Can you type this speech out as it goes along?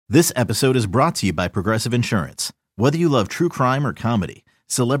This episode is brought to you by Progressive Insurance. Whether you love true crime or comedy,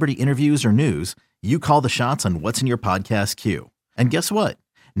 celebrity interviews or news, you call the shots on what's in your podcast queue. And guess what?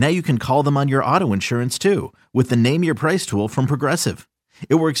 Now you can call them on your auto insurance too with the Name Your Price tool from Progressive.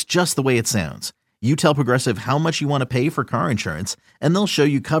 It works just the way it sounds. You tell Progressive how much you want to pay for car insurance, and they'll show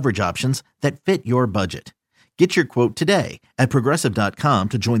you coverage options that fit your budget. Get your quote today at Progressive.com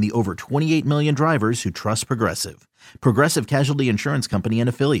to join the over 28 million drivers who trust Progressive. Progressive Casualty Insurance Company and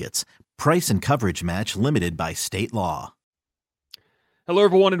Affiliates. Price and coverage match limited by state law. Hello,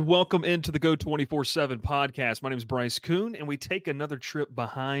 everyone, and welcome into the Go 24/7 podcast. My name is Bryce Kuhn, and we take another trip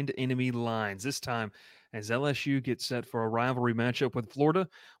behind enemy lines. This time, as LSU gets set for a rivalry matchup with Florida,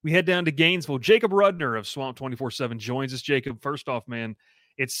 we head down to Gainesville. Jacob Rudner of Swamp 24/7 joins us. Jacob, first off, man,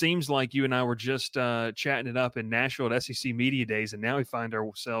 it seems like you and I were just chatting it up in Nashville at SEC Media Days, and now we find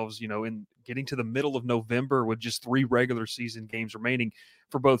ourselves, in getting to the middle of November with just 3 regular season games remaining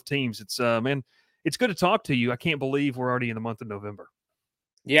for both teams. It's it's good to talk to you. I can't believe we're already in the month of November.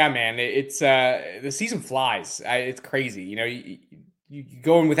 Yeah, man, it's the season flies. It's crazy. You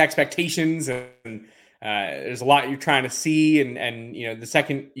go in with expectations, and there's a lot you're trying to see, and the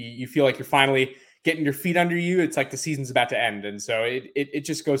second you feel like you're finally getting your feet under you, it's like the season's about to end, and so it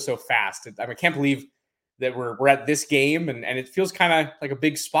just goes so fast. I can't believe that we're at this game, and it feels kind of like a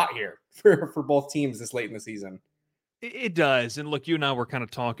big spot here for both teams this late in the season. It does. And look, you and I were kind of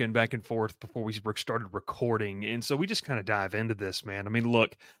talking back and forth before we started recording. And so we just kind of dive into this, man. I mean,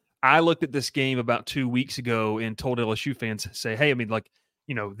 look, I looked at this game about 2 weeks ago and told LSU fans, say, hey,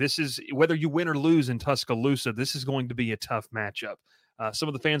 this is, whether you win or lose in Tuscaloosa, this is going to be a tough matchup. Some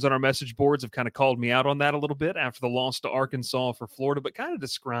of the fans on our message boards have kind of called me out on that a little bit after the loss to Arkansas for Florida, but kind of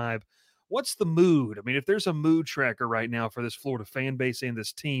describe what's the mood. I mean, if there's a mood tracker right now for this Florida fan base and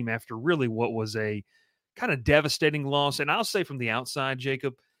this team after really what was a kind of devastating loss. And I'll say from the outside,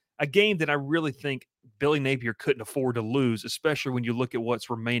 Jacob, a game that I really think Billy Napier couldn't afford to lose, especially when you look at what's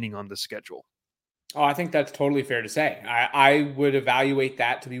remaining on the schedule. Oh, I think that's totally fair to say. I would evaluate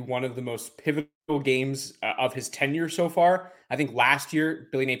that to be one of the most pivotal games of his tenure so far. I think last year,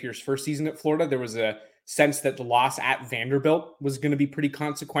 Billy Napier's first season at Florida, there was a sense that the loss at Vanderbilt was going to be pretty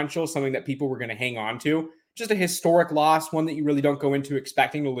consequential, something that people were going to hang on to. Just a historic loss, one that you really don't go into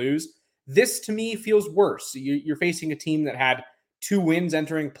expecting to lose. This, to me, feels worse. You're facing a team that had 2 wins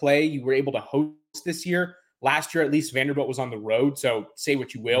entering play. You were able to host this year. Last year, at least, Vanderbilt was on the road. So say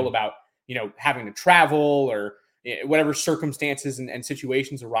what you will about, having to travel or whatever circumstances and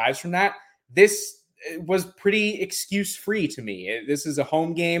situations arise from that. This was pretty excuse-free to me. This is a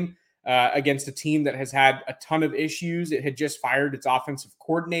home game against a team that has had a ton of issues. It had just fired its offensive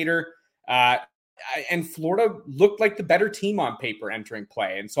coordinator. And Florida looked like the better team on paper entering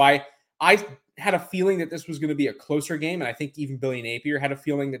play. And so I had a feeling that this was going to be a closer game, and I think even Billy Napier had a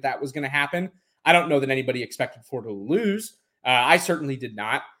feeling that was going to happen. I don't know that anybody expected Florida to lose. I certainly did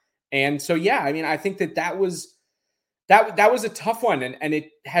not. And so, yeah, I mean, I think that was a tough one, and it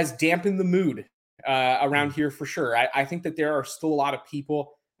has dampened the mood around here for sure. I think that there are still a lot of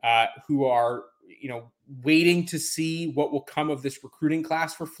people who are, waiting to see what will come of this recruiting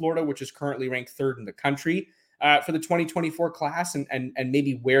class for Florida, which is currently ranked 3rd in the country for the 2024 class, and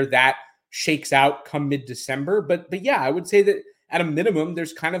maybe where that shakes out come mid-December. But yeah, I would say that at a minimum,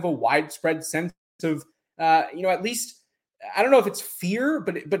 there's kind of a widespread sense of, at least, I don't know if it's fear,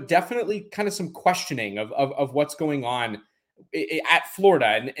 but definitely kind of some questioning of what's going on at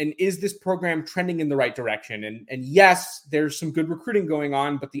Florida. And is this program trending in the right direction? And yes, there's some good recruiting going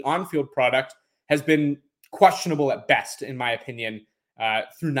on, but the on-field product has been questionable at best, in my opinion,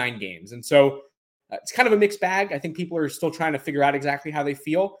 through 9 games. And so it's kind of a mixed bag. I think people are still trying to figure out exactly how they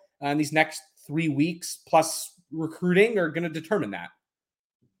feel. And these next 3 weeks plus recruiting are going to determine that.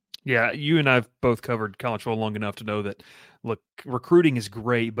 Yeah, you and I have both covered college football long enough to know that, look, recruiting is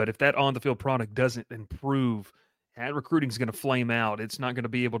great, but if that on-the-field product doesn't improve, that recruiting is going to flame out. It's not going to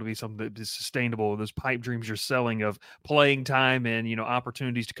be able to be something that is sustainable. Those pipe dreams you're selling of playing time and,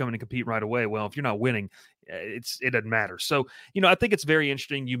 opportunities to come in and compete right away. Well, if you're not winning, it doesn't matter. So, I think it's very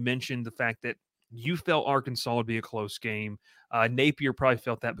interesting. You mentioned the fact that you felt Arkansas would be a close game. Napier probably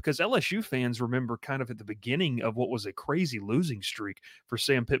felt that because LSU fans remember kind of at the beginning of what was a crazy losing streak for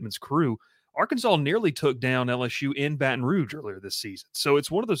Sam Pittman's crew. Arkansas nearly took down LSU in Baton Rouge earlier this season. So it's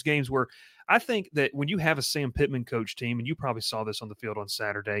one of those games where I think that when you have a Sam Pittman coach team, and you probably saw this on the field on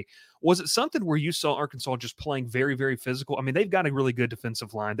Saturday, was it something where you saw Arkansas just playing very, very physical? I mean, they've got a really good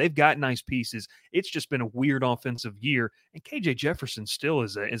defensive line. They've got nice pieces. It's just been a weird offensive year. And KJ Jefferson still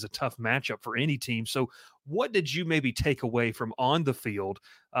is a tough matchup for any team. So what did you maybe take away from on the field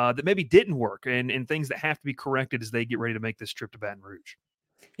that maybe didn't work and things that have to be corrected as they get ready to make this trip to Baton Rouge?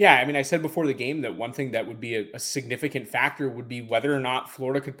 Yeah, I mean, I said before the game that one thing that would be a significant factor would be whether or not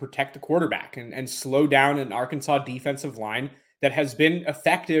Florida could protect the quarterback and slow down an Arkansas defensive line that has been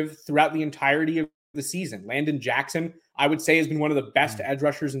effective throughout the entirety of the season. Landon Jackson, I would say, has been one of the best edge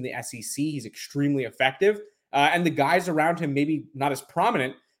rushers in the SEC. He's extremely effective. And the guys around him, maybe not as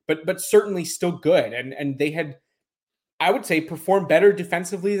prominent, but certainly still good. And they had, I would say, perform better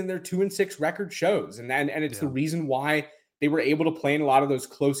defensively than their 2-6 record shows. And it's the reason why they were able to play in a lot of those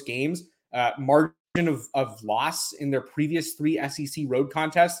close games. Margin of loss in their previous 3 SEC road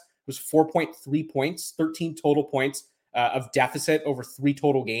contests was 4.3 points, 13 total points of deficit over 3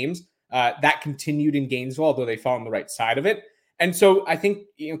 total games. That continued in Gainesville, although they fell on the right side of it. And so I think,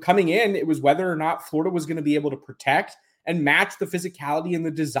 coming in, it was whether or not Florida was going to be able to protect and match the physicality and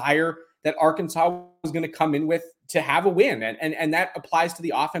the desire that Arkansas was going to come in with to have a win. And that applies to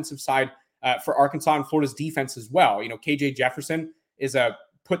the offensive side for Arkansas and Florida's defense as well. KJ Jefferson is a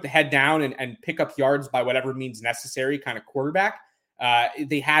put the head down and pick up yards by whatever means necessary kind of quarterback.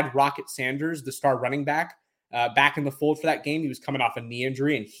 They had Rocket Sanders, the star running back, back in the fold for that game. He was coming off a knee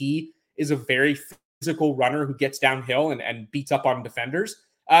injury, and he is a very physical runner who gets downhill and beats up on defenders.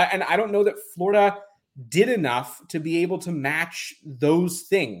 And I don't know that Florida did enough to be able to match those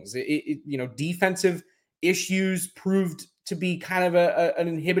things. Defensive issues proved to be kind of an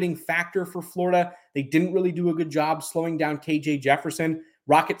inhibiting factor for Florida. They didn't really do a good job slowing down KJ Jefferson.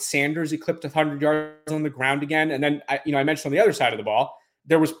 Rocket Sanders eclipsed 100 yards on the ground again. And then, I mentioned on the other side of the ball,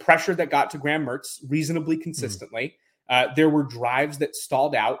 there was pressure that got to Graham Mertz reasonably consistently. There were drives that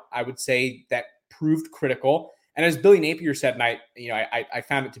stalled out, I would say, that proved critical. And as Billy Napier said, and I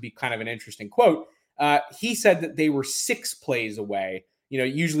found it to be kind of an interesting quote, he said that they were 6 plays away.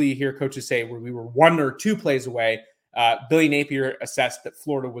 Usually you hear coaches say we were 1 or 2 plays away. Billy Napier assessed that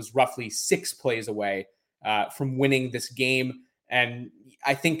Florida was roughly 6 plays away from winning this game. And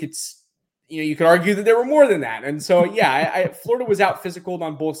I think it's, you could argue that there were more than that. And so, Florida was out physical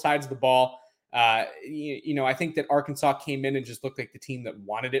on both sides of the ball. I think that Arkansas came in and just looked like the team that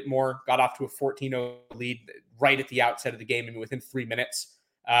wanted it more, got off to a 14-0 lead right at the outset of the game and within 3 minutes.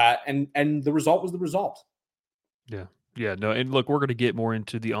 And the result was the result. Yeah. Yeah, no, and look, we're going to get more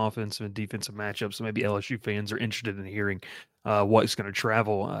into the offensive and defensive matchups. So maybe LSU fans are interested in hearing what's going to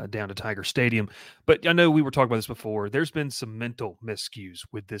travel down to Tiger Stadium. But I know we were talking about this before. There's been some mental miscues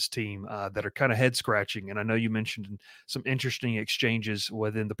with this team that are kind of head scratching. And I know you mentioned some interesting exchanges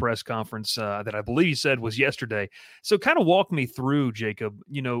within the press conference that I believe you said was yesterday. So kind of walk me through, Jacob,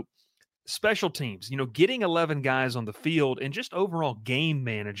 special teams, getting 11 guys on the field and just overall game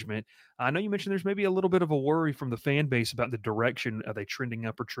management. I know you mentioned there's maybe a little bit of a worry from the fan base about the direction. Are they trending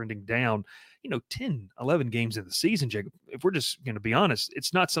up or trending down? 10, 11 games in the season, Jacob, if we're just going to be honest,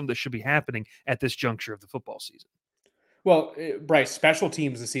 it's not something that should be happening at this juncture of the football season. Well, Bryce, special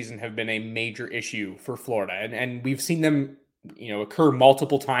teams this season have been a major issue for Florida, and we've seen them, occur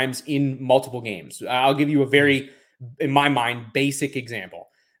multiple times in multiple games. I'll give you a very, in my mind, basic example.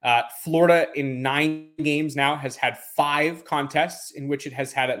 Florida in 9 games now has had 5 contests in which it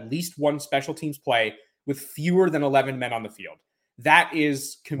has had at least one special teams play with fewer than 11 men on the field. That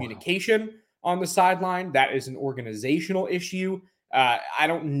is communication on the sideline. That is an organizational issue. I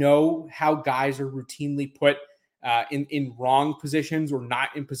don't know how guys are routinely put in wrong positions or not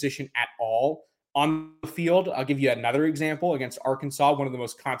in position at all on the field. I'll give you another example against Arkansas. One of the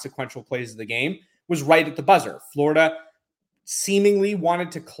most consequential plays of the game was right at the buzzer. Florida seemingly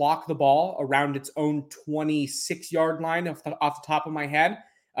wanted to clock the ball around its own 26-yard line off the top of my head.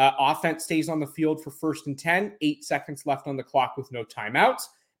 Offense stays on the field for 1st and 10, 8 seconds left on the clock with no timeouts.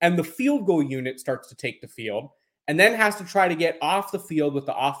 And the field goal unit starts to take the field and then has to try to get off the field with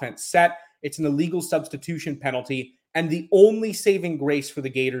the offense set. It's an illegal substitution penalty. And the only saving grace for the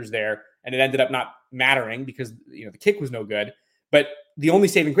Gators there, and it ended up not mattering because the kick was no good, but the only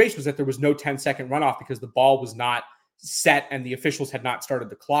saving grace was that there was no 10-second runoff because the ball was not set and the officials had not started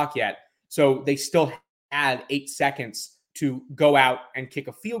the clock yet. So they still had 8 seconds to go out and kick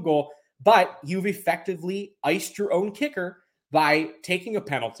a field goal, but you've effectively iced your own kicker by taking a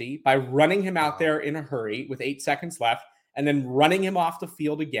penalty, by running him out there in a hurry with 8 seconds left, and then running him off the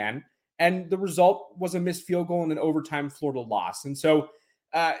field again. And the result was a missed field goal and an overtime Florida loss. And so,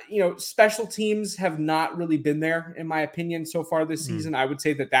 special teams have not really been there, in my opinion, so far this season. I would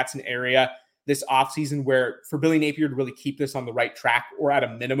say that that's an area this offseason where for Billy Napier to really keep this on the right track or at a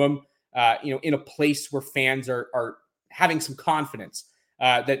minimum, in a place where fans are having some confidence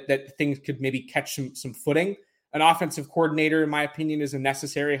that things could maybe catch some footing. An offensive coordinator, in my opinion, is a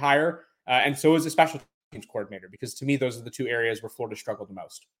necessary hire. And so is a special teams coordinator, because to me, those are the 2 areas where Florida struggled the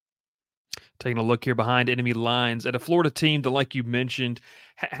most. Taking a look here behind enemy lines at a Florida team that, like you mentioned,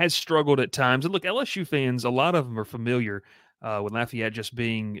 has struggled at times. And look, LSU fans, a lot of them are familiar with Lafayette just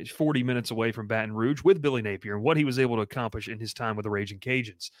being 40 minutes away from Baton Rouge with Billy Napier and what he was able to accomplish in his time with the Raging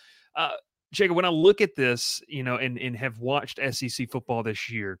Cajuns. Jacob, when I look at this, and have watched SEC football this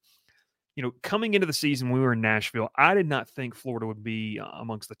year, coming into the season when we were in Nashville, I did not think Florida would be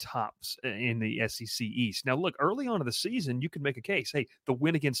amongst the tops in the SEC East. Now, look, early on in the season, you could make a case. Hey, the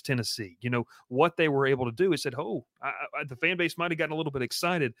win against Tennessee, what they were able to do. It said, the fan base might have gotten a little bit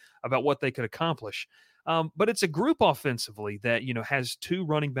excited about what they could accomplish. But it's a group offensively that, has two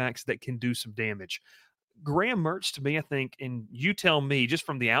running backs that can do some damage. Graham Mertz, to me, I think, and you tell me just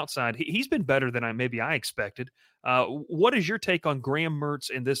from the outside, he's been better than I expected. What is your take on Graham Mertz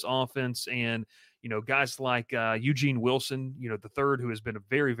in this offense and, guys like Eugene Wilson, the third, who has been a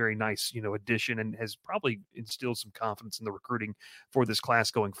very, very nice, addition and has probably instilled some confidence in the recruiting for this class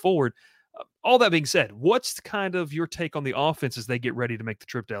going forward. All that being said, what's kind of your take on the offense as they get ready to make the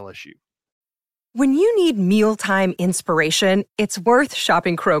trip to LSU? When you need mealtime inspiration, it's worth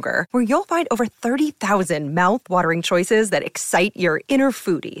shopping Kroger, where you'll find over 30,000 mouth-watering choices that excite your inner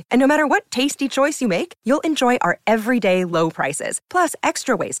foodie. And no matter what tasty choice you make, you'll enjoy our everyday low prices, plus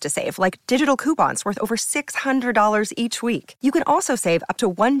extra ways to save, like digital coupons worth over $600 each week. You can also save up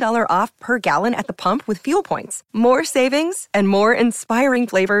to $1 off per gallon at the pump with fuel points. More savings and more inspiring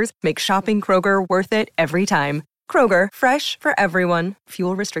flavors make shopping Kroger worth it every time. Kroger, fresh for everyone.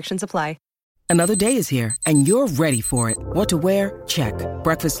 Fuel restrictions apply. Another day is here, and you're ready for it. What to wear? Check.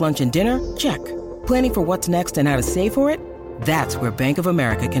 Breakfast, lunch, and dinner? Check. Planning for what's next and how to save for it? That's where Bank of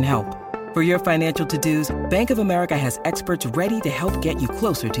America can help. For your financial to-dos, Bank of America has experts ready to help get you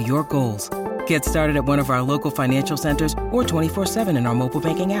closer to your goals. Get started at one of our local financial centers or 24/7 in our mobile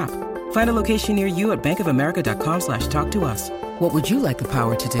banking app. Find a location near you at bankofamerica.com/talktous. What would you like the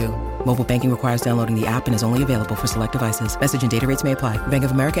power to do? Mobile banking requires downloading the app and is only available for select devices. Message and data rates may apply. Bank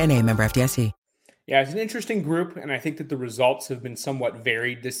of America N.A., member FDIC. Yeah, it's an interesting group, and I think that the results have been somewhat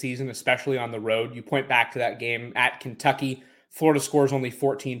varied this season, especially on the road. You point back to that game at Kentucky. Florida scores only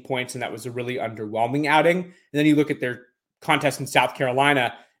 14 points, and that was a really underwhelming outing. And then you look at their contest in South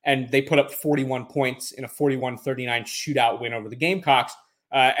Carolina, and they put up 41 points in a 41-39 shootout win over the Gamecocks,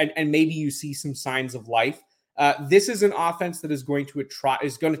 and maybe you see some signs of life. This is an offense that is going to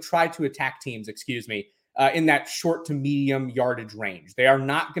try to attack teams, in that short to medium yardage range. They are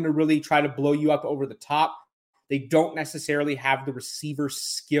not going to really try to blow you up over the top. They don't necessarily have the receiver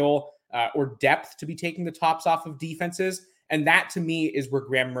skill or depth to be taking the tops off of defenses. And that, to me, is where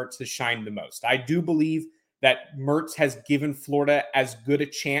Graham Mertz has shined the most. I do believe that Mertz has given Florida as good a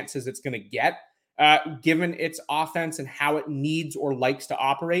chance as it's going to get, given its offense and how it needs or likes to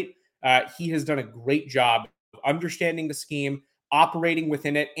operate. He has done a great job of understanding the scheme, operating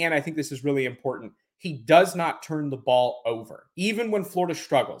within it, and I think this is really important. He does not turn the ball over. Even when Florida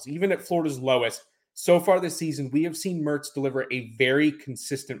struggles, even at Florida's lowest, so far this season, we have seen Mertz deliver a very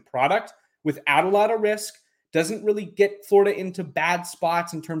consistent product without a lot of risk, doesn't really get Florida into bad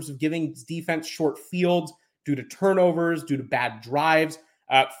spots in terms of giving defense short fields due to turnovers, due to bad drives.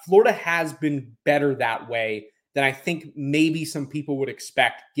 Florida has been better that way than I think maybe some people would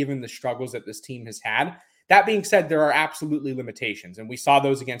expect given the struggles that this team has had. That being said, there are absolutely limitations, and we saw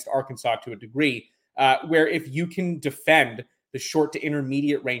those against Arkansas to a degree. Where if you can defend the short to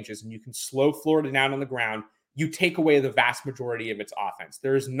intermediate ranges and you can slow Florida down on the ground, you take away the vast majority of its offense.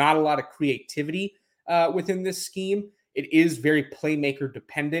 There is not a lot of creativity within this scheme. It is very playmaker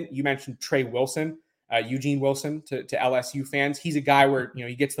dependent. You mentioned Trey Wilson, Eugene Wilson to LSU fans. He's a guy where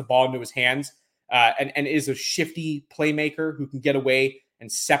he gets the ball into his hands and is a shifty playmaker who can get away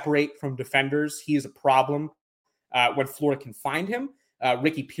and separate from defenders. He is a problem when Florida can find him.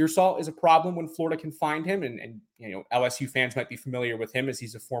 Ricky Pearsall is a problem when Florida can find him. And LSU fans might be familiar with him as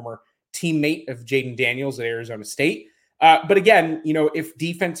he's a former teammate of Jaden Daniels at Arizona State. But again, if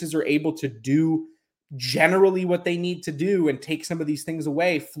defenses are able to do generally what they need to do and take some of these things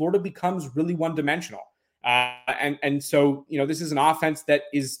away, Florida becomes really one-dimensional. And so, this is an offense that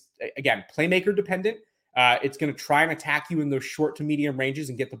is, again, playmaker dependent. It's going to try and attack you in those short to medium ranges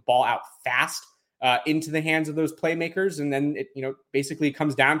and get the ball out fast into the hands of those playmakers. And then it, basically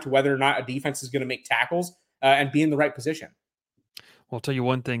comes down to whether or not a defense is going to make tackles and be in the right position. Well, I'll tell you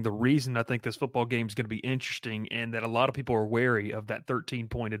one thing. The reason I think this football game is going to be interesting and that a lot of people are wary of that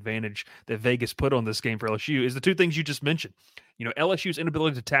 13-point advantage that Vegas put on this game for LSU is the two things you just mentioned. LSU's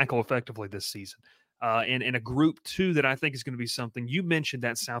inability to tackle effectively this season. And a group, too, that I think is going to be something. You mentioned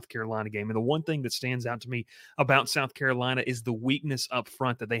that South Carolina game. And the one thing that stands out to me about South Carolina is the weakness up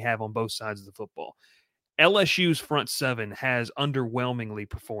front that they have on both sides of the football. LSU's front seven has underwhelmingly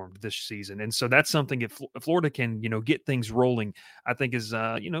performed this season. And so that's something if Florida can, get things rolling, I think is,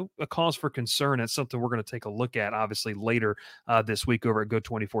 a cause for concern. It's something we're going to take a look at, obviously, later this week over at Go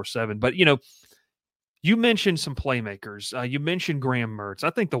 24/7. But, you mentioned some playmakers. You mentioned Graham Mertz. I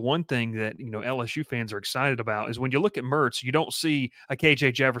think the one thing that, LSU fans are excited about is when you look at Mertz, you don't see a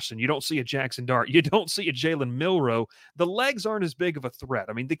KJ Jefferson. You don't see a Jackson Dart. You don't see a Jalen Milroe. The legs aren't as big of a threat.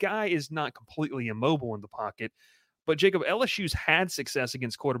 I mean, the guy is not completely immobile in the pocket. But, Jacob, LSU's had success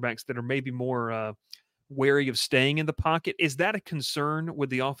against quarterbacks that are maybe more wary of staying in the pocket. Is that a concern with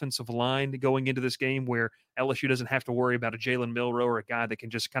the offensive line going into this game where LSU doesn't have to worry about a Jalen Milroe or a guy that can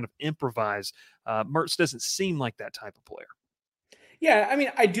just kind of improvise? Mertz doesn't seem like that type of player. Yeah, I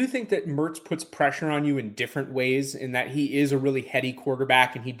mean, I do think that Mertz puts pressure on you in different ways in that he is a really heady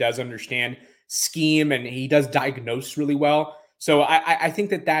quarterback and he does understand scheme and he does diagnose really well. So I think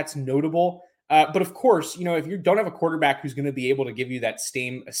that that's notable. But of course, if you don't have a quarterback who's going to be able to give you that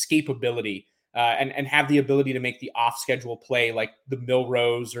same escapability and have the ability to make the off-schedule play like the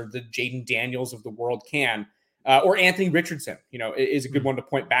Milrose or the Jaden Daniels of the world can, or Anthony Richardson, is a good one to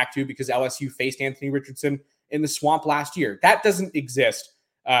point back to because LSU faced Anthony Richardson in the swamp last year. That doesn't exist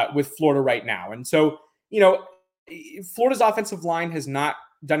with Florida right now. And so, Florida's offensive line has not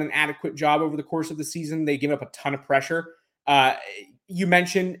done an adequate job over the course of the season. They give up a ton of pressure. You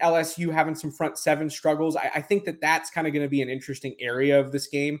mentioned LSU having some front seven struggles. I think that that's kind of going to be an interesting area of this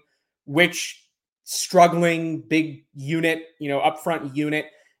game. Which struggling big unit, upfront unit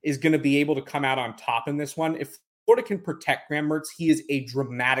is going to be able to come out on top in this one. If Florida can protect Graham Mertz, he is a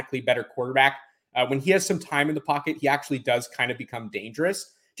dramatically better quarterback. When he has some time in the pocket, he actually does kind of become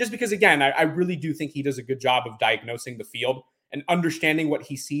dangerous. Just because, again, I really do think he does a good job of diagnosing the field and understanding what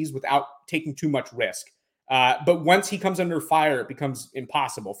he sees without taking too much risk. But once he comes under fire, it becomes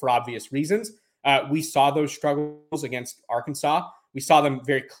impossible for obvious reasons. We saw those struggles against Arkansas. We saw them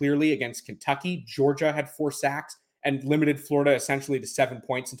very clearly against Kentucky. Georgia had 4 sacks and limited Florida essentially to 7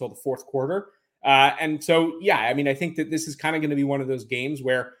 points until the fourth quarter. And so, I mean, I think that this is kind of going to be one of those games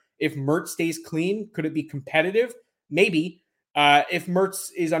where if Mertz stays clean, could it be competitive? Maybe. If Mertz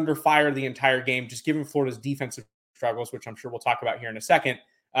is under fire the entire game, just given Florida's defensive struggles, which I'm sure we'll talk about here in a second,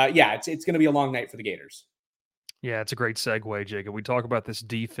 it's going to be a long night for the Gators. Yeah, it's a great segue, Jacob. We talk about this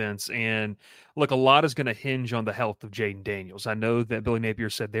defense, and look, a lot is going to hinge on the health of Jaden Daniels. I know that Billy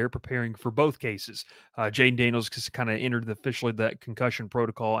Napier said they're preparing for both cases. Jaden Daniels kind of entered officially that concussion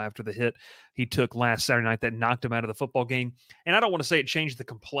protocol after the hit he took last Saturday night that knocked him out of the football game. And I don't want to say it changed the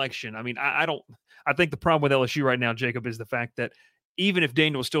complexion. I mean, I think the problem with LSU right now, Jacob, is the fact that even if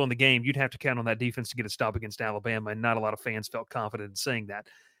Daniel was still in the game, you'd have to count on that defense to get a stop against Alabama, and not a lot of fans felt confident in saying that.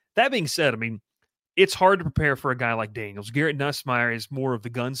 That being said, I mean, it's hard to prepare for a guy like Daniels. Garrett Nussmeier is more of the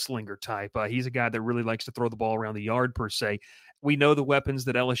gunslinger type. He's a guy that really likes to throw the ball around the yard, per se. We know the weapons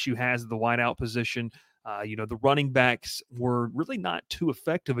that LSU has at the wideout position. The running backs were really not too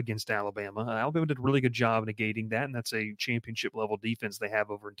effective against Alabama. Alabama did a really good job negating that, and that's a championship-level defense they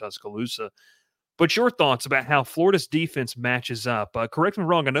have over in Tuscaloosa. But your thoughts about how Florida's defense matches up? Correct me if I'm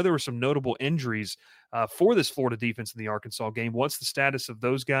wrong. I know there were some notable injuries for this Florida defense in the Arkansas game. What's the status of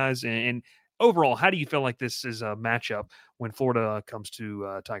those guys? And overall, how do you feel like this is a matchup when Florida comes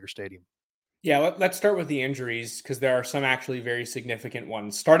to Tiger Stadium? Yeah, let's start with the injuries because there are some actually very significant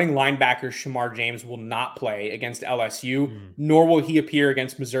ones. Starting linebacker Shamar James will not play against LSU, nor will he appear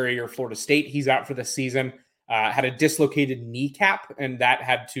against Missouri or Florida State. He's out for the season. Had a dislocated kneecap, and that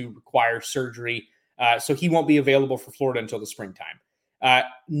had to require surgery. So he won't be available for Florida until the springtime.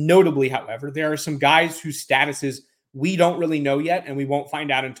 Notably, however, there are some guys whose statuses we don't really know yet, and we won't find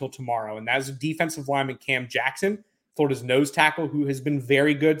out until tomorrow. And that is defensive lineman Cam Jackson, Florida's nose tackle, who has been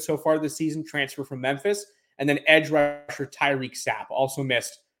very good so far this season, transfer from Memphis. And then edge rusher Tyreek Sapp also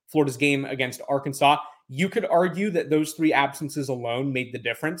missed Florida's game against Arkansas. You could argue that those 3 absences alone made the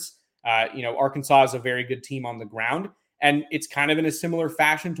difference. Arkansas is a very good team on the ground, and it's kind of in a similar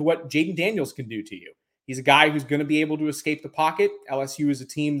fashion to what Jaden Daniels can do to you. He's a guy who's going to be able to escape the pocket. LSU is a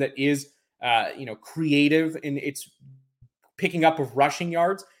team that is, creative in its picking up of rushing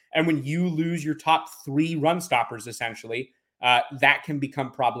yards. And when you lose your top 3 run stoppers, essentially, that can become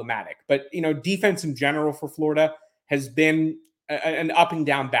problematic. But, defense in general for Florida has been an up and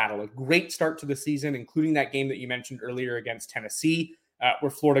down battle. A great start to the season, including that game that you mentioned earlier against Tennessee, where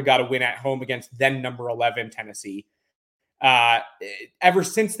Florida got a win at home against then number 11 Tennessee. Ever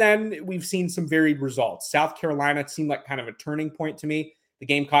since then, we've seen some varied results. South Carolina seemed like kind of a turning point to me. The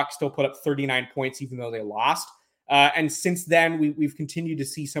Gamecocks still put up 39 points, even though they lost. And since then, we've continued to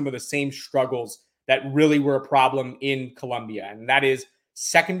see some of the same struggles that really were a problem in Columbia. And that is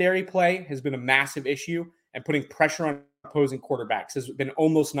Secondary play has been a massive issue, and putting pressure on opposing quarterbacks has been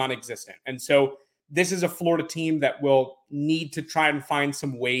almost non-existent. And so this is a Florida team that will need to try and find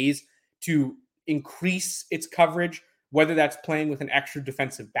some ways to increase its coverage, whether that's playing with an extra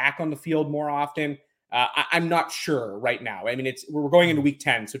defensive back on the field more often. I'm not sure right now. I mean, we're going into week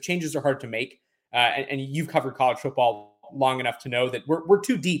 10, so changes are hard to make. And you've covered college football long enough to know that we're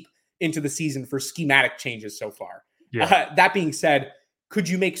too deep into the season for schematic changes so far. Yeah. That being said, could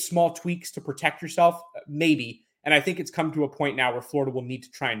you make small tweaks to protect yourself? Maybe. And I think it's come to a point now where Florida will need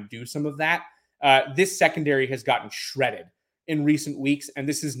to try and do some of that. This secondary has gotten shredded in recent weeks, and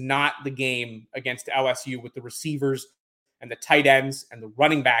this is not the game against LSU with the receivers and the tight ends and the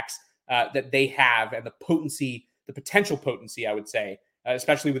running backs that they have, and the potential potency, I would say,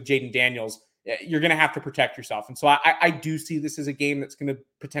 especially with Jaden Daniels. You're going to have to protect yourself. And so I do see this as a game that's going to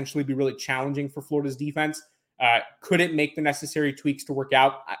potentially be really challenging for Florida's defense. Could it make the necessary tweaks to work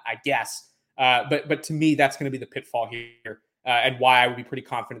out? I guess. But to me, that's going to be the pitfall here, and why I would be pretty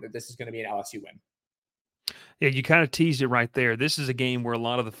confident that this is going to be an LSU win. Yeah, you kind of teased it right there. This is a game where a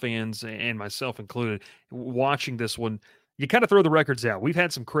lot of the fans, and myself included, watching this one, you kind of throw the records out. We've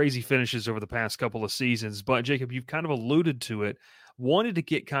had some crazy finishes over the past couple of seasons, but Jacob, you've kind of alluded to it. Wanted to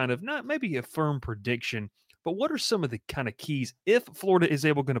get kind of not maybe a firm prediction, but what are some of the kind of keys if Florida is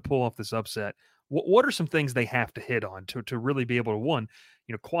able to pull off this upset? What are some things they have to hit on to really be able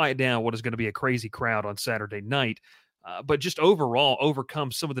to, quiet down what is going to be a crazy crowd on Saturday night, but just overall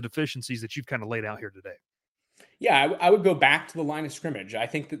overcome some of the deficiencies that you've kind of laid out here today? Yeah, I would go back to the line of scrimmage. I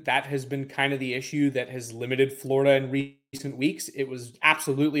think that has been kind of the issue that has limited Florida in recent weeks. It was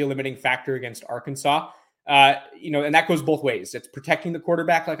absolutely a limiting factor against Arkansas. And that goes both ways. It's protecting the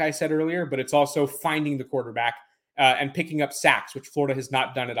quarterback, like I said earlier, but it's also finding the quarterback and picking up sacks, which Florida has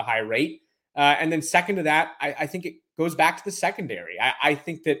not done at a high rate. And then second to that, I think it goes back to the secondary. I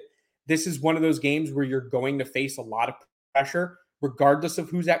think that this is one of those games where you're going to face a lot of pressure, regardless of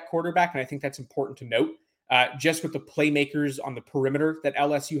who's at quarterback. And I think that's important to note. Just with the playmakers on the perimeter that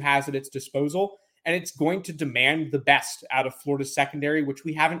LSU has at its disposal. And it's going to demand the best out of Florida's secondary, which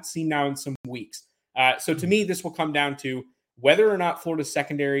we haven't seen now in some weeks. So to me, this will come down to whether or not Florida's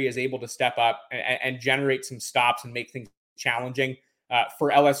secondary is able to step up and generate some stops and make things challenging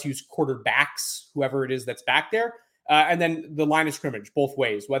for LSU's quarterbacks, whoever it is that's back there. And then the line of scrimmage, both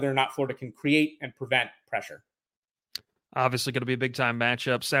ways, whether or not Florida can create and prevent pressure. Obviously going to be a big-time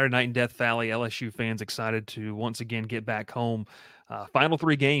matchup. Saturday night in Death Valley. LSU fans excited to once again get back home. Final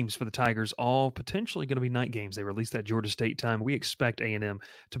 3 games for the Tigers, all potentially going to be night games. They released that Georgia State time. We expect A&M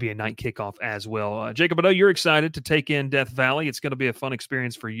to be a night kickoff as well. Jacob, I know you're excited to take in Death Valley. It's going to be a fun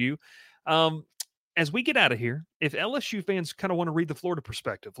experience for you. As we get out of here, if LSU fans kind of want to read the Florida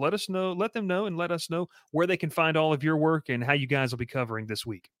perspective, let them know, and let us know where they can find all of your work and how you guys will be covering this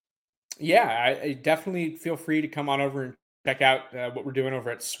week. Yeah, I definitely feel free to come on over and check out what we're doing over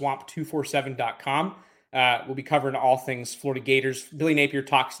at swamp247.com. We'll be covering all things Florida Gators. Billy Napier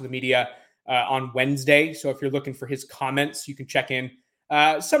talks to the media on Wednesday. So if you're looking for his comments, you can check in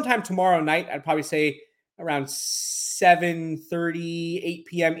sometime tomorrow night. I'd probably say around 7:30, 8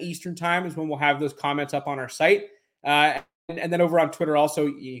 p.m. Eastern time is when we'll have those comments up on our site. And then over on Twitter also,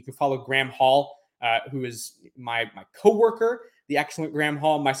 you can follow Graham Hall, who is my coworker, the excellent Graham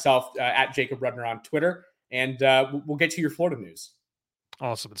Hall, myself at Jacob Rudner on Twitter. And we'll get to your Florida news.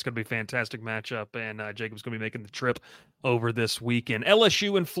 Awesome. It's going to be a fantastic matchup, and Jacob's going to be making the trip over this weekend.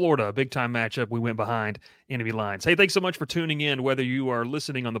 LSU and Florida, a big-time matchup. We went behind enemy lines. Hey, thanks so much for tuning in, whether you are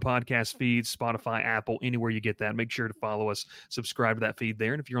listening on the podcast feed, Spotify, Apple, anywhere you get that. Make sure to follow us, subscribe to that feed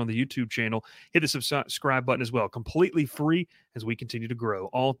there. And if you're on the YouTube channel, hit the subscribe button as well. Completely free as we continue to grow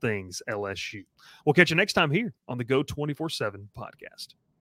all things LSU. We'll catch you next time here on the Go 24/7 podcast.